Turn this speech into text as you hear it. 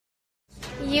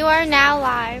You are now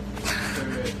live.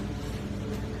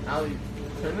 Allie,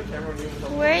 turn the camera on you and tell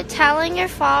them. We're telling your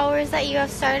followers that you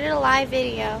have started a live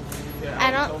video. Yeah,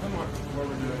 I Allie, don't- tell them what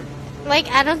we're doing. Like,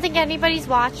 I don't think anybody's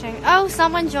watching. Oh,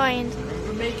 someone joined.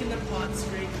 We're making the pot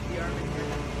straight to the army here.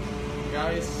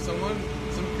 Guys, some Korean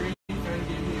friend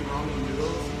gave me ramen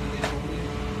noodles and they told me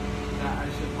that I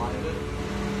should buy it.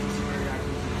 This is very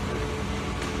active.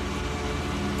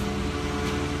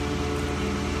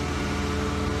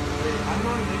 Wait, I'm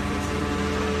not making this.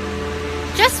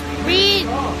 Just read.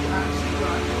 Oh, actually,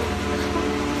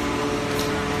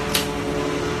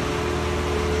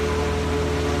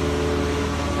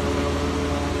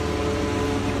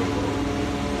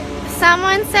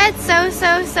 Someone said so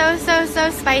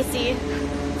spicy. I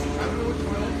don't know which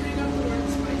one.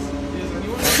 Is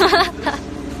anyone?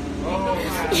 Oh,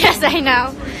 Yes, I know.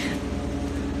 I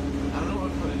don't know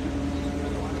what color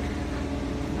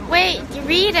Wait,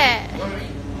 read it.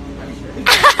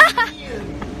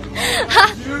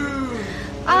 Dude!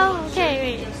 Oh, okay,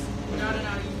 wait. No, you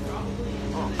probably.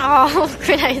 Oh,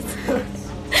 nice.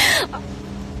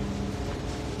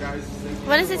 Guys,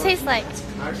 What does it taste like?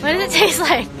 What does it taste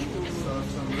like?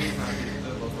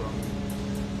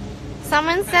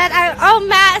 Someone said,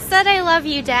 Matt said I love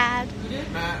you, Dad. You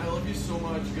did? Matt, I love you so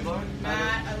much. Good luck.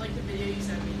 Matt, I like the video you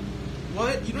sent me.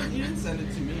 What? You didn't send it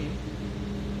to me.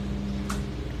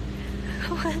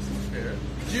 What? Fair.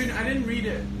 Dude, I didn't read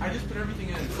it. I just put everything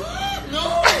in.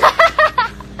 No!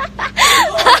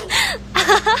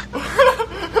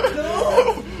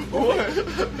 What?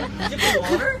 Did you put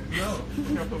water? No.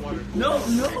 I put water. No.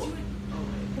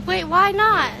 Wait, why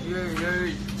not?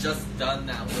 You're just done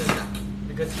now with that.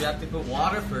 Because you have to put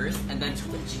water first, and then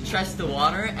stretch the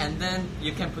water, and then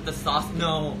you can put the sauce.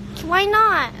 No. Why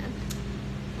not?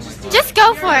 Just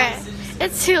go for it.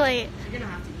 It's too late. You're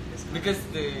gonna have to eat this. Because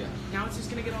the... Now it's just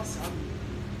gonna get all soggy.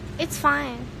 It's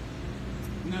fine.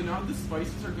 No, now the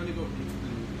spices are gonna go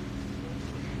instantly.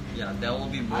 Yeah, there will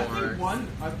be more. I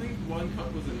think one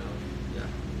cup was enough. Yeah.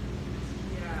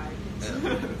 Yeah, I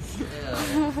think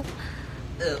so.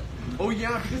 Oh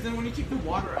yeah, because then when you take the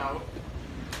water out.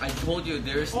 I told you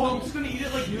there's Oh, I'm no... just gonna eat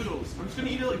it like noodles. I'm just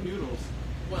gonna eat it like noodles.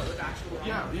 What, with actual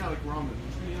ramen? Yeah, like ramen. I'm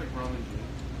just gonna eat like ramen.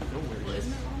 Dude. Don't Well, worry.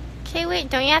 isn't it ramen? Okay, wait,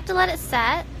 don't you have to let it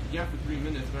set? Yeah, for 3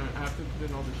 minutes, but I have to put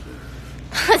in all this shit.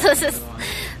 This is...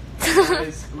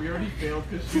 Guys, we already failed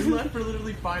because she left for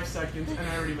literally 5 seconds and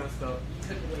I already messed up. You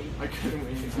couldn't wait. I couldn't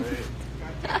wait.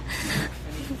 Right.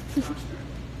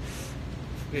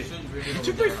 You should really You go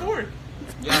took with my that. fork.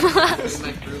 Yeah, it's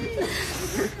my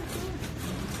fruit.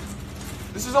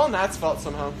 This is all Nat's fault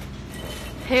somehow.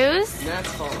 Whose?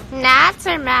 Nat's fault. Nats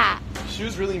or Matt? She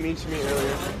was really mean to me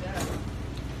earlier.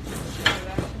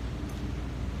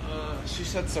 She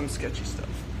said some sketchy stuff.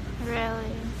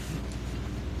 Really?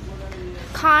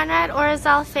 Conrad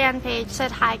Orzel fan page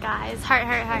said hi guys. Heart.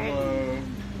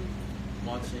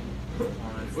 Watching.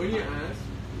 When you ask,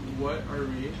 what are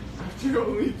we after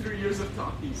only 3 years of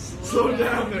talking? Slow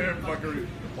down there, fuckery.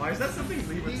 Why is that something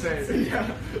Lee would say?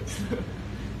 Yeah.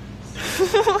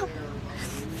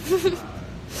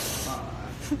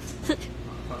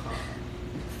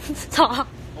 Stop.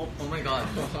 Oh my god.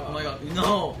 Oh my god.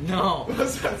 No.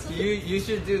 What's that? You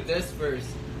should do this first.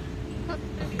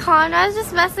 Conrad's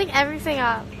just messing everything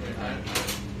up.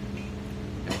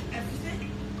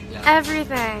 Everything? Yeah.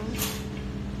 Everything.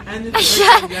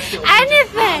 Anything.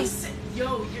 Anything.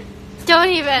 Yo, Don't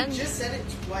you even. just said it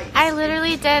twice. I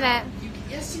literally didn't.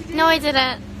 Yes, you did. No, I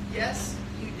didn't. Yes,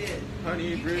 you did. Honey,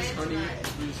 You Bruce, can't honey, deny it.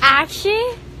 Bruce.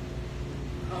 Actually?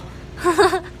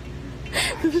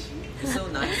 It's so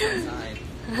nice outside.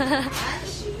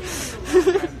 Actually, Guys,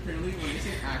 apparently when you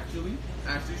say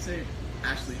actually say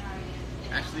Ashley.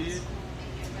 Ashley,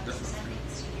 that's not true.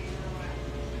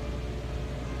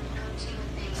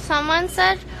 Someone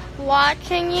said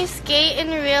watching you skate in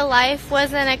real life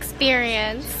was an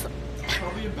experience.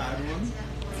 Probably a bad one.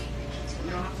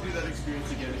 You don't have to do that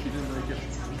experience again if you didn't like it.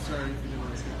 I'm sorry if you didn't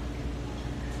like it.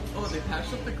 Oh, they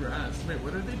patched up the grass. Wait,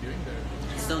 what are they doing there?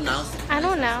 So now... I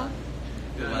don't know.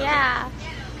 Yeah,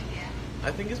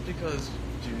 I think it's because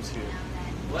June's here.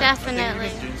 definitely. I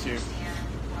think because June's here.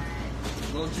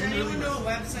 Well, does June really anyone know a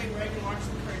messed. website where I can watch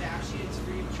the Kardashians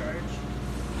free of charge?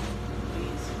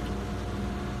 Please.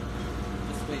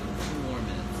 Just wait 2 more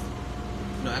minutes.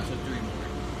 No, actually 3 more.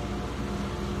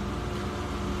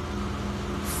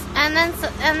 And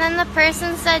then the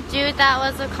person said, dude, that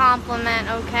was a compliment,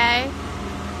 okay?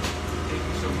 Thank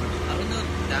you so much. I don't know if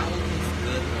that one is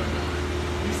good or not.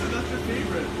 You said that's your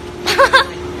favorite.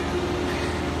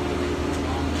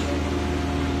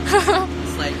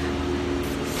 It's like...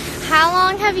 How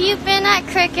long have you been at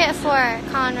cricket for,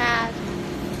 Conrad?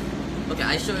 Okay,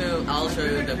 I'll show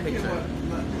you the Okay, picture.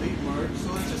 what, late March,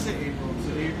 so let's just say April.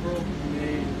 So April,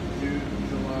 May, June,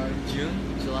 July. June,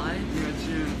 July, Yeah,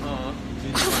 June. June,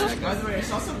 July. I By guess. the way, I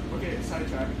saw some. Okay,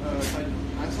 sidetrack. Side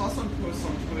note. I saw some posts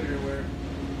on Twitter where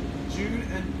June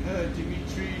and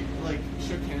Dimitri like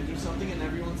shook hands or something, and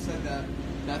everyone said that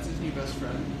that's his new best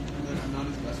friend, and that I'm not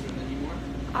his best friend anymore.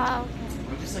 Oh,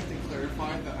 okay. I'd just like to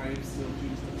clarify that I am still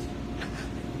June's best friend.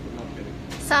 No, I'm kidding.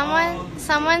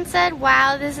 Someone said,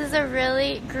 "Wow, this is a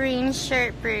really green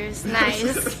shirt, Bruce. Nice."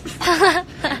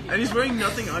 And he's wearing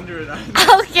nothing under it.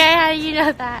 Okay, how do you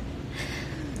know that?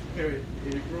 Okay,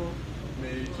 wait, April,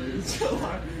 May, June,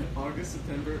 July, August,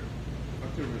 September,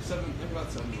 October. Like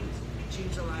about 7 months. June,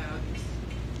 July, August.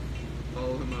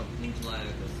 Follow him up. June, July,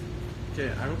 August. Okay,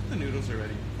 I hope the noodles are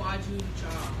ready. Baju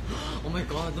job. Oh my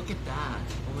god, look at that.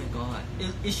 Oh my god.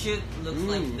 It should look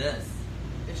like this.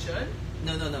 It should?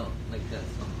 No, like this.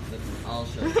 Oh, look, I'll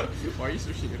show you. Why are you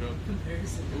switching it up?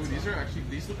 Comparison. Oh,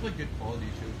 these look like good quality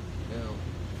too. Ew.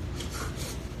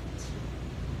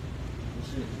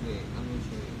 Wait, I'm gonna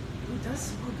show you. It does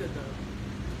smell good though.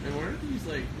 And what are these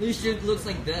like? It should looks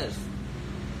like this.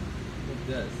 Like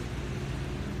this.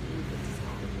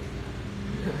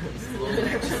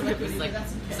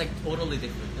 It's like totally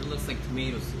different. It looks like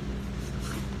tomato soup.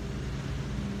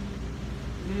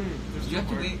 There's You have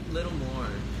to more. wait a little more.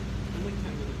 In like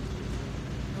 10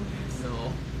 minutes.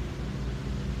 No.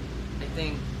 I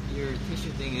think your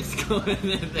tissue thing is going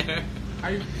in there. I.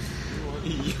 Okay.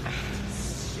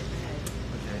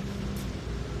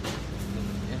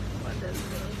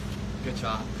 Good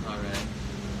job, alright.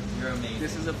 You're amazing.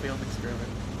 This is a failed experiment.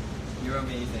 You're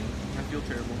amazing. I feel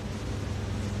terrible.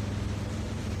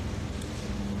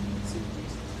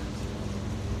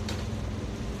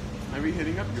 Are we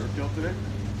hitting up Yorkdale today?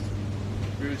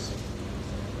 Bruce.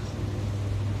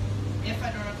 If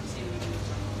I don't have to see a movie with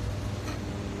my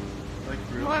mom. Like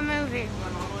real? What movie? My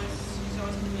mom always, she's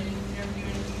always committed. If you're ever doing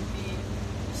a movie,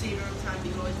 save your own time,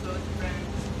 you can always go with your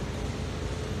friends.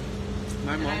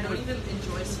 My And I mom don't would. even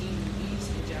enjoy seeing movies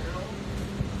in general.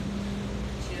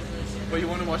 She doesn't understand. But you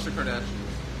want to watch the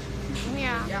Kardashians?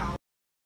 Yeah. Yeah.